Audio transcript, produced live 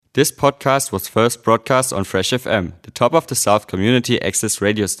This podcast was first broadcast on Fresh FM, the top of the South community access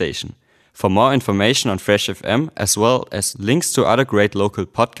radio station. For more information on Fresh FM, as well as links to other great local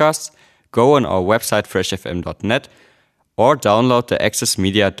podcasts, go on our website freshfm.net or download the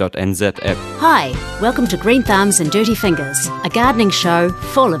accessmedia.nz app. Hi, welcome to Green Thumbs and Dirty Fingers, a gardening show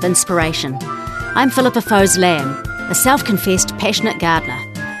full of inspiration. I'm Philippa Foes-Lamb, a self-confessed passionate gardener.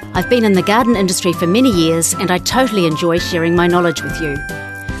 I've been in the garden industry for many years and I totally enjoy sharing my knowledge with you.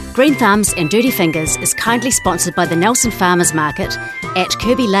 Green Thumbs and Dirty Fingers is kindly sponsored by the Nelson Farmers Market at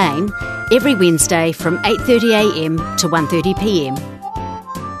Kirby Lane every Wednesday from 8:30am to 1:30pm.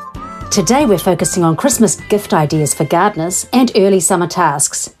 Today we're focusing on Christmas gift ideas for gardeners and early summer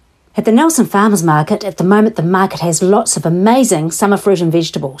tasks. At the Nelson Farmers Market, at the moment the market has lots of amazing summer fruit and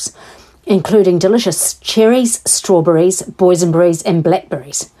vegetables, including delicious cherries, strawberries, boysenberries and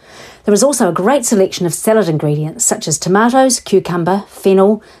blackberries. There is also a great selection of salad ingredients such as tomatoes, cucumber,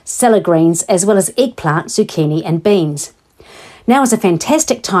 fennel, salad greens, as well as eggplant, zucchini and beans. Now is a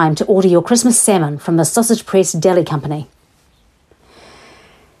fantastic time to order your Christmas salmon from the Sausage Press Deli Company.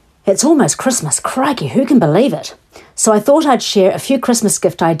 It's almost Christmas, crikey, who can believe it? So I thought I'd share a few Christmas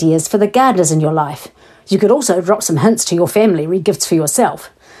gift ideas for the gardeners in your life. You could also drop some hints to your family, read gifts for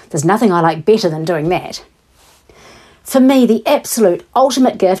yourself. There's nothing I like better than doing that. For me, the absolute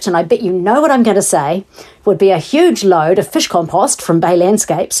ultimate gift, and I bet you know what I'm going to say, would be a huge load of fish compost from Bay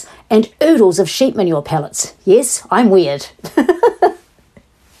Landscapes and oodles of sheep manure pellets. Yes, I'm weird.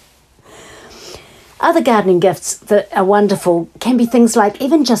 Other gardening gifts that are wonderful can be things like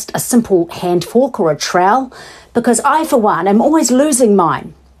even just a simple hand fork or a trowel, because I, for one, am always losing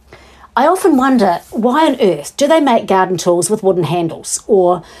mine. I often wonder, why on earth do they make garden tools with wooden handles?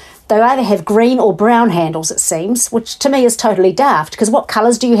 Or they either have green or brown handles, it seems, which to me is totally daft, because what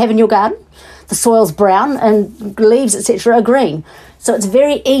colours do you have in your garden? The soil's brown and leaves, etc. are green. So it's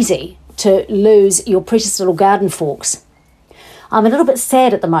very easy to lose your precious little garden forks. I'm a little bit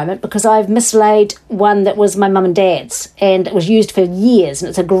sad at the moment because I've mislaid one that was my mum and dad's, and it was used for years, and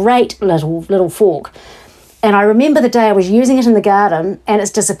it's a great little fork. And I remember the day I was using it in the garden and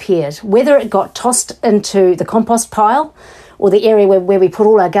it's disappeared. Whether it got tossed into the compost pile or the area where we put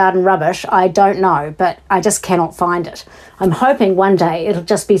all our garden rubbish, I don't know, but I just cannot find it. I'm hoping one day it'll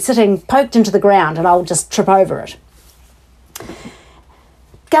just be sitting poked into the ground and I'll just trip over it.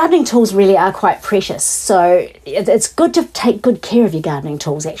 Gardening tools really are quite precious, so it's good to take good care of your gardening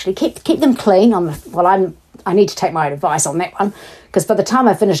tools, actually. Keep them clean. I need to take my own advice on that one, because by the time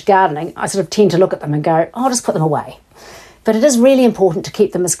I finish gardening, I sort of tend to look at them and go, I'll just put them away. But it is really important to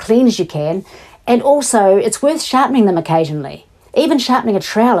keep them as clean as you can, and also it's worth sharpening them occasionally. Even sharpening a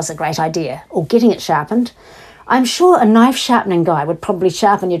trowel is a great idea, or getting it sharpened. I'm sure a knife sharpening guy would probably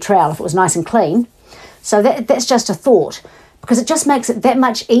sharpen your trowel if it was nice and clean. So that's just a thought, because it just makes it that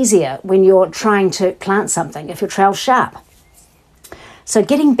much easier when you're trying to plant something if your trowel's sharp. So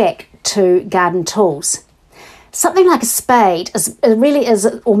getting back to garden tools, something like a spade really is,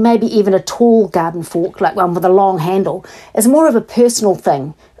 or maybe even a tall garden fork, like one with a long handle, is more of a personal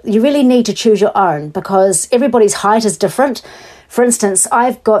thing. You really need to choose your own because everybody's height is different. For instance,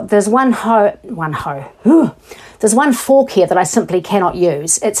 there's one fork here that I simply cannot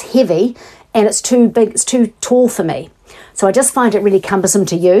use. It's heavy and it's too big, it's too tall for me. So I just find it really cumbersome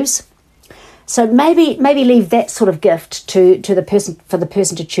to use. So maybe leave that sort of gift to the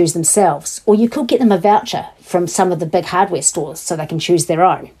person to choose themselves. Or you could get them a voucher from some of the big hardware stores so they can choose their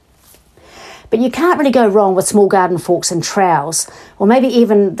own. But you can't really go wrong with small garden forks and trowels. Or maybe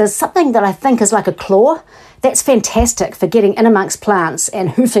even there's something that I think is like a claw. That's fantastic for getting in amongst plants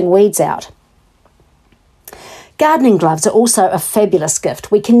and hoofing weeds out. Gardening gloves are also a fabulous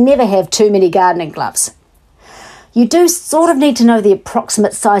gift. We can never have too many gardening gloves. You do sort of need to know the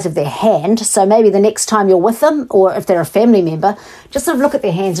approximate size of their hand, so maybe the next time you're with them, or if they're a family member, just sort of look at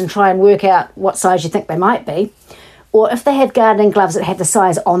their hands and try and work out what size you think they might be. Or if they have gardening gloves that have the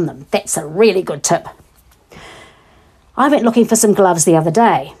size on them, that's a really good tip. I went looking for some gloves the other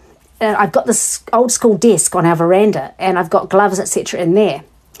day. I've got this old school desk on our veranda, and I've got gloves, etc. in there.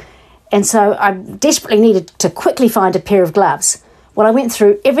 And so I desperately needed to quickly find a pair of gloves. Well, I went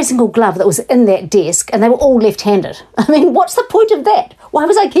through every single glove that was in that desk and they were all left-handed. I mean, what's the point of that? Why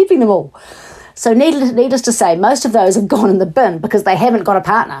was I keeping them all? So needless to say, most of those have gone in the bin because they haven't got a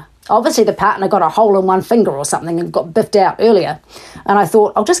partner. Obviously, the partner got a hole in one finger or something and got biffed out earlier. And I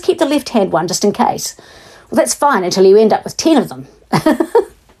thought, I'll just keep the left-hand one just in case. Well, that's fine until you end up with 10 of them.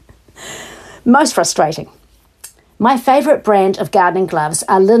 Most frustrating. My favourite brand of gardening gloves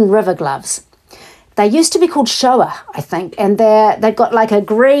are Lynn River gloves. They used to be called Showa, I think, and they've got like a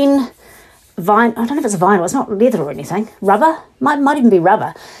green I don't know if it's vinyl, it's not leather or anything, rubber, might even be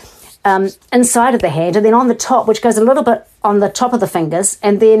rubber, inside of the hand, and then on the top, which goes a little bit on the top of the fingers,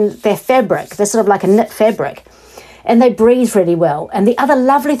 and then they're fabric, they're sort of like a knit fabric, and they breathe really well. And the other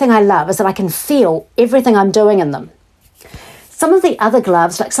lovely thing I love is that I can feel everything I'm doing in them. Some of the other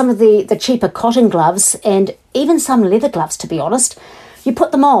gloves, like some of the cheaper cotton gloves, and even some leather gloves, to be honest, you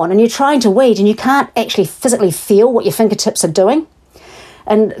put them on and you're trying to weed and you can't actually physically feel what your fingertips are doing.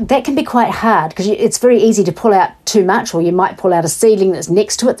 And that can be quite hard because it's very easy to pull out too much, or you might pull out a seedling that's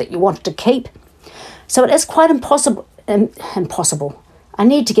next to it that you wanted to keep. So it is quite impossible. I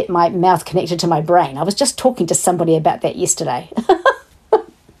need to get my mouth connected to my brain. I was just talking to somebody about that yesterday.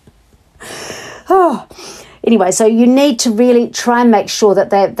 Anyway, so you need to really try and make sure that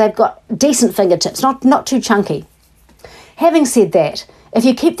they've got decent fingertips, not too chunky. Having said that, if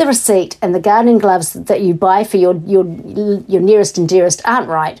you keep the receipt and the gardening gloves that you buy for your nearest and dearest aren't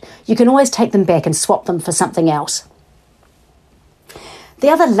right, you can always take them back and swap them for something else. The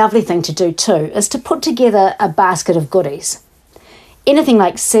other lovely thing to do too is to put together a basket of goodies. Anything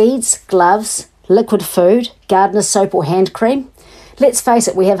like seeds, gloves, liquid food, gardener's soap or hand cream. Let's face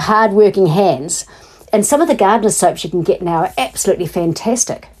it, we have hard-working hands, and some of the gardener's soaps you can get now are absolutely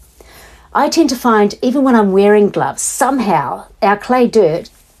fantastic. I tend to find, even when I'm wearing gloves, somehow our clay dirt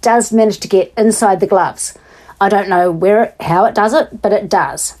does manage to get inside the gloves. I don't know how it does it, but it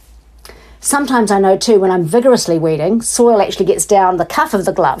does. Sometimes I know too, when I'm vigorously weeding, soil actually gets down the cuff of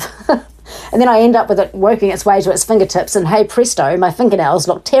the glove. And then I end up with it working its way to its fingertips, and hey presto, my fingernails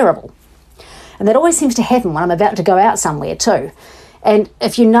look terrible. And that always seems to happen when I'm about to go out somewhere too. And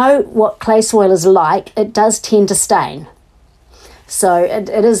if you know what clay soil is like, it does tend to stain. So it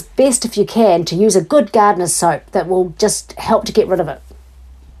is best, if you can, to use a good gardener's soap that will just help to get rid of it.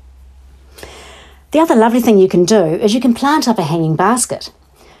 The other lovely thing you can do is you can plant up a hanging basket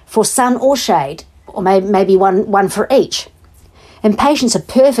for sun or shade, or maybe one for each. Impatiens are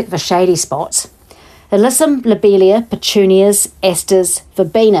perfect for shady spots. Alyssum, lobelia, petunias, asters,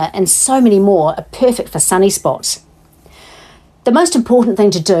 verbena, and so many more are perfect for sunny spots. The most important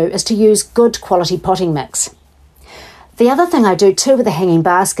thing to do is to use good quality potting mix. The other thing I do too with a hanging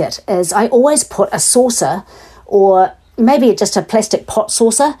basket is I always put a saucer, or maybe just a plastic pot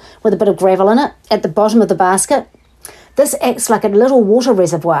saucer with a bit of gravel in it, at the bottom of the basket. This acts like a little water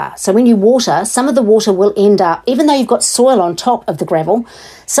reservoir. So when you water, some of the water will end up, even though you've got soil on top of the gravel,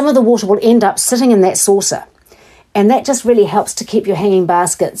 some of the water will end up sitting in that saucer. And that just really helps to keep your hanging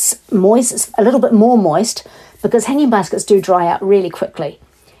baskets moist, a little bit more moist, because hanging baskets do dry out really quickly.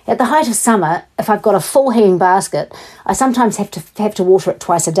 At the height of summer, if I've got a full hanging basket, I sometimes have to water it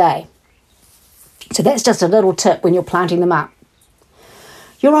twice a day. So that's just a little tip when you're planting them up.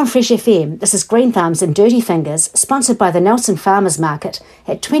 You're on Fresh FM. This is Green Thumbs and Dirty Fingers, sponsored by the Nelson Farmers Market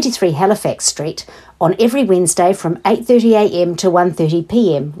at 23 Halifax Street on every Wednesday from 8:30am to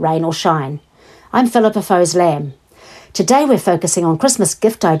 1:30pm, rain or shine. I'm Philippa Foes-Lamb. Today we're focusing on Christmas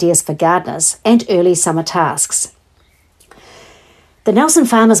gift ideas for gardeners and early summer tasks. The Nelson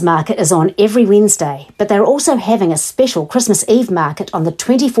Farmers Market is on every Wednesday, but they're also having a special Christmas Eve market on the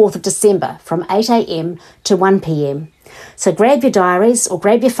 24th of December from 8am to 1pm. So grab your diaries or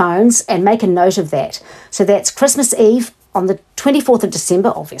grab your phones and make a note of that. So that's Christmas Eve on the 24th of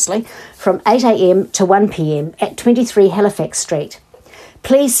December, obviously, from 8am to 1pm at 23 Halifax Street.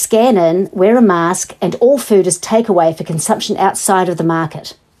 Please scan in, wear a mask, and all food is takeaway for consumption outside of the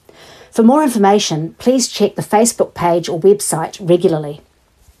market. For more information, please check the Facebook page or website regularly.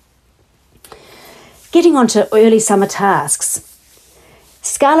 Getting on to early summer tasks.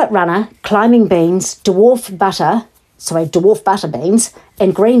 Scarlet runner, climbing beans, dwarf butter beans,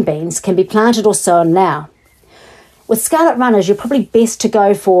 and green beans can be planted or sown now. With scarlet runners, you're probably best to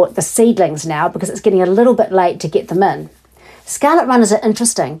go for the seedlings now because it's getting a little bit late to get them in. Scarlet runners are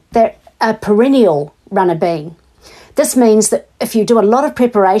interesting. They're a perennial runner bean. This means that if you do a lot of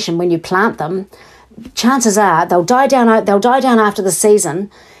preparation when you plant them, chances are they'll die down after the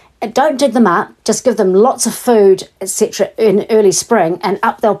season. And don't dig them up, just give them lots of food, etc. in early spring, and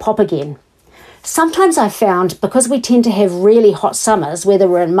up they'll pop again. Sometimes I've found, because we tend to have really hot summers, whether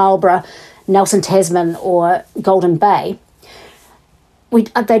we're in Marlborough, Nelson Tasman or Golden Bay,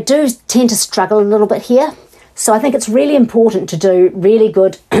 they do tend to struggle a little bit here. So I think it's really important to do really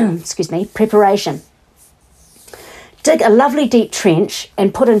good preparation. Dig a lovely deep trench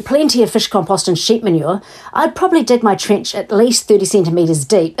and put in plenty of fish compost and sheep manure. I'd probably dig my trench at least 30 centimetres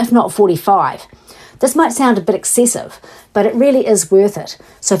deep, if not 45. This might sound a bit excessive, but it really is worth it.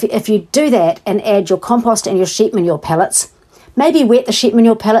 So if you do that and add your compost and your sheep manure pellets, maybe wet the sheep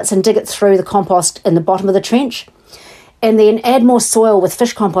manure pellets and dig it through the compost in the bottom of the trench, and then add more soil with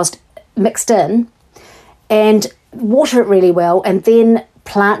fish compost mixed in and water it really well, and then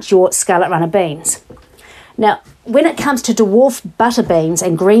plant your scarlet runner beans. Now, when it comes to dwarf butter beans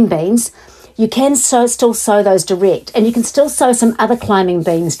and green beans, you can still sow those direct, and you can still sow some other climbing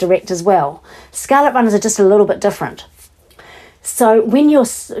beans direct as well. Scarlet runners are just a little bit different. So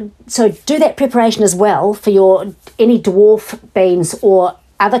do that preparation as well for your any dwarf beans or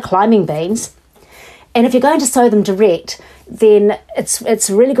other climbing beans. And if you're going to sow them direct, then it's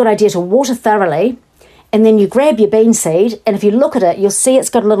a really good idea to water thoroughly, and then you grab your bean seed, and if you look at it, you'll see it's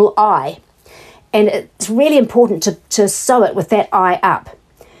got a little eye. And it's really important to sow it with that eye up.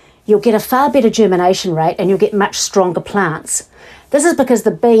 You'll get a far better germination rate, and you'll get much stronger plants. This is because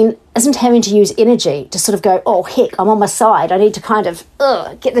the bean isn't having to use energy to sort of go, oh heck, I'm on my side, I need to kind of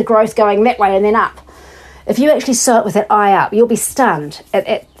get the growth going that way and then up. If you actually sow it with that eye up, you'll be stunned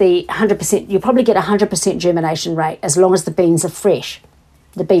at the 100%. You'll probably get 100% germination rate as long as the beans are fresh.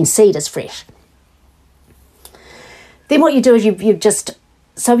 The bean seed is fresh. Then what you do is you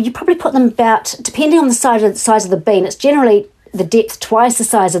probably put them about, depending on the size of the bean, it's generally the depth twice the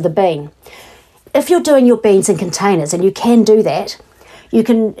size of the bean. If you're doing your beans in containers, and you can do that,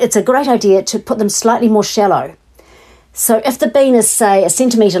 it's a great idea to put them slightly more shallow. So if the bean is, say, 1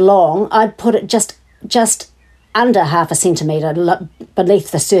 centimetre long, I'd put it just under 0.5 centimetre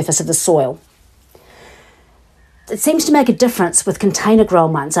beneath the surface of the soil. It seems to make a difference with container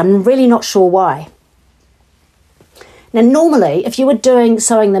grown ones. I'm really not sure why. Now, normally, if you were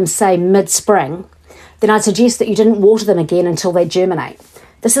sowing them, say, mid-spring, then I'd suggest that you didn't water them again until they germinate.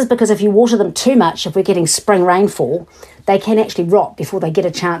 This is because if you water them too much, if we're getting spring rainfall, they can actually rot before they get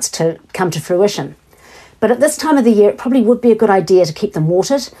a chance to come to fruition. But at this time of the year, it probably would be a good idea to keep them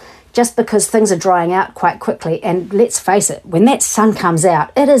watered, just because things are drying out quite quickly. And let's face it, when that sun comes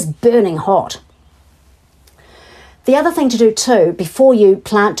out, it is burning hot. The other thing to do too, before you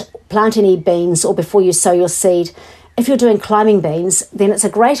plant any beans or before you sow your seed, if you're doing climbing beans, then it's a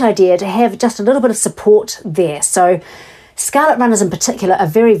great idea to have just a little bit of support there. So scarlet runners in particular are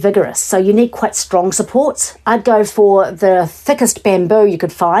very vigorous, so you need quite strong supports. I'd go for the thickest bamboo you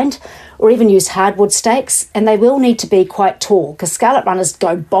could find, or even use hardwood stakes, and they will need to be quite tall because scarlet runners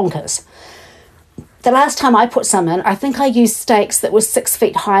go bonkers. The last time I put some in, I think I used stakes that were 6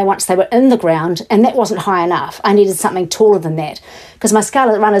 feet high once they were in the ground, and that wasn't high enough. I needed something taller than that because my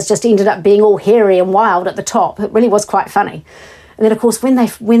scarlet runners just ended up being all hairy and wild at the top. It really was quite funny. And then, of course, when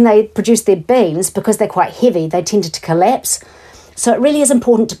they produced their beans, because they're quite heavy, they tended to collapse. So it really is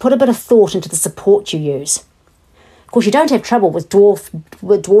important to put a bit of thought into the support you use. Of course, you don't have trouble with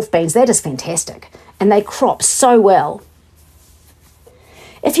dwarf beans. They're just fantastic, and they crop so well.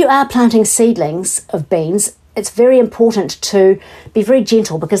 If you are planting seedlings of beans, it's very important to be very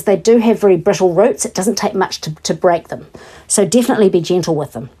gentle because they do have very brittle roots. It doesn't take much to break them. So definitely be gentle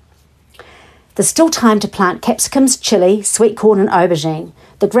with them. There's still time to plant capsicums, chilli, sweet corn and aubergine.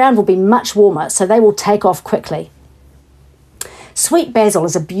 The ground will be much warmer, so they will take off quickly. Sweet basil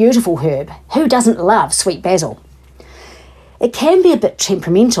is a beautiful herb. Who doesn't love sweet basil? It can be a bit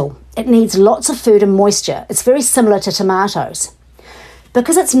temperamental. It needs lots of food and moisture. It's very similar to tomatoes.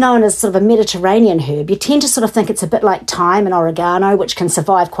 Because it's known as sort of a Mediterranean herb, you tend to sort of think it's a bit like thyme and oregano, which can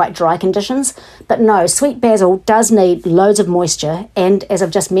survive quite dry conditions. But no, sweet basil does need loads of moisture and, as I've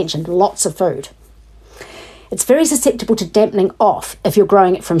just mentioned, lots of food. It's very susceptible to dampening off if you're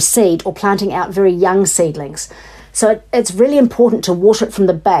growing it from seed or planting out very young seedlings. So it's really important to water it from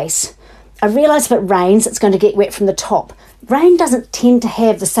the base. I realise if it rains, it's going to get wet from the top. Rain doesn't tend to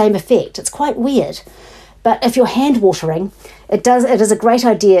have the same effect. It's quite weird. But if you're hand watering, it is a great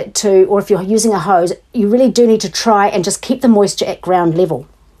idea to, or if you're using a hose, you really do need to try and just keep the moisture at ground level.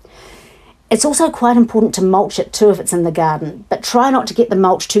 It's also quite important to mulch it too if it's in the garden, but try not to get the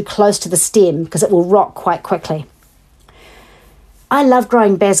mulch too close to the stem because it will rot quite quickly. I love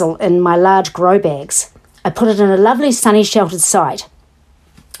growing basil in my large grow bags. I put it in a lovely sunny sheltered site.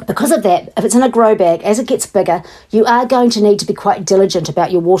 Because of that, if it's in a grow bag, as it gets bigger, you are going to need to be quite diligent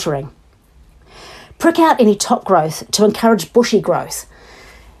about your watering. Prick out any top growth to encourage bushy growth.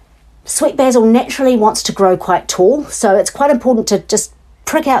 Sweet basil naturally wants to grow quite tall, so it's quite important to just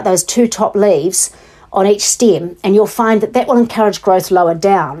prick out those 2 top leaves on each stem, and you'll find that will encourage growth lower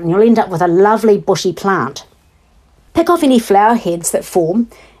down, and you'll end up with a lovely bushy plant. Pick off any flower heads that form,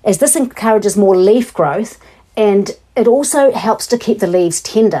 as this encourages more leaf growth, and it also helps to keep the leaves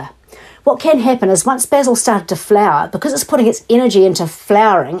tender. What can happen is once basil started to flower, because it's putting its energy into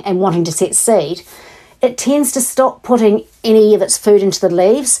flowering and wanting to set seed, it tends to stop putting any of its food into the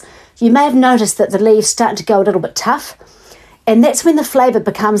leaves. You may have noticed that the leaves start to go a little bit tough, And that's when the flavour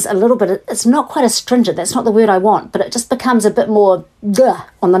becomes a little bit, it's not quite astringent, that's not the word I want, but it just becomes a bit more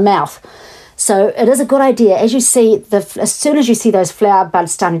on the mouth. So it is a good idea, as soon as you see those flower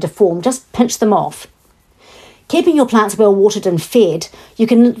buds starting to form, just pinch them off. Keeping your plants well watered and fed, you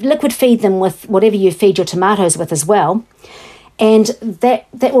can liquid feed them with whatever you feed your tomatoes with as well. And that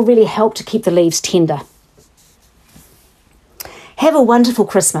will really help to keep the leaves tender. Have a wonderful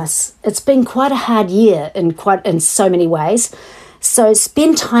Christmas. It's been quite a hard year in so many ways. So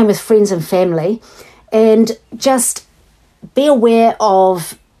spend time with friends and family and just be aware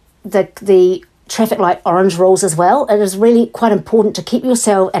of the traffic light orange rules as well. It is really quite important to keep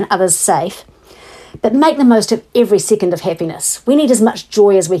yourself and others safe, but make the most of every second of happiness. We need as much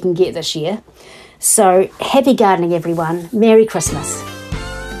joy as we can get this year. So happy gardening, everyone. Merry Christmas.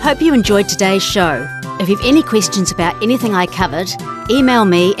 Hope you enjoyed today's show. If you have any questions about anything I covered, email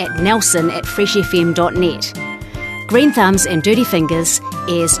me at nelson@freshfm.net. Green Thumbs and Dirty Fingers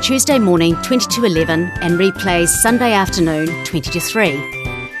airs Tuesday morning 20 to 11 and replays Sunday afternoon 20 to 3.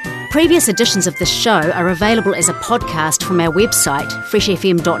 Previous editions of this show are available as a podcast from our website,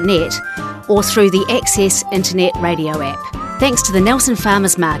 freshfm.net, or through the Access Internet Radio app. Thanks to the Nelson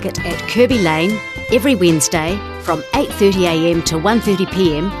Farmers Market at Kirby Lane every Wednesday from 8:30am to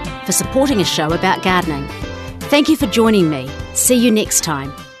 1:30pm for supporting a show about gardening. Thank you for joining me. See you next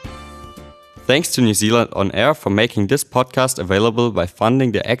time. Thanks to New Zealand On Air for making this podcast available by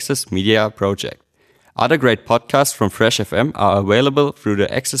funding the Access Media project. Other great podcasts from Fresh FM are available through the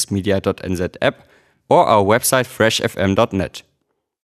accessmedia.nz app or our website freshfm.net.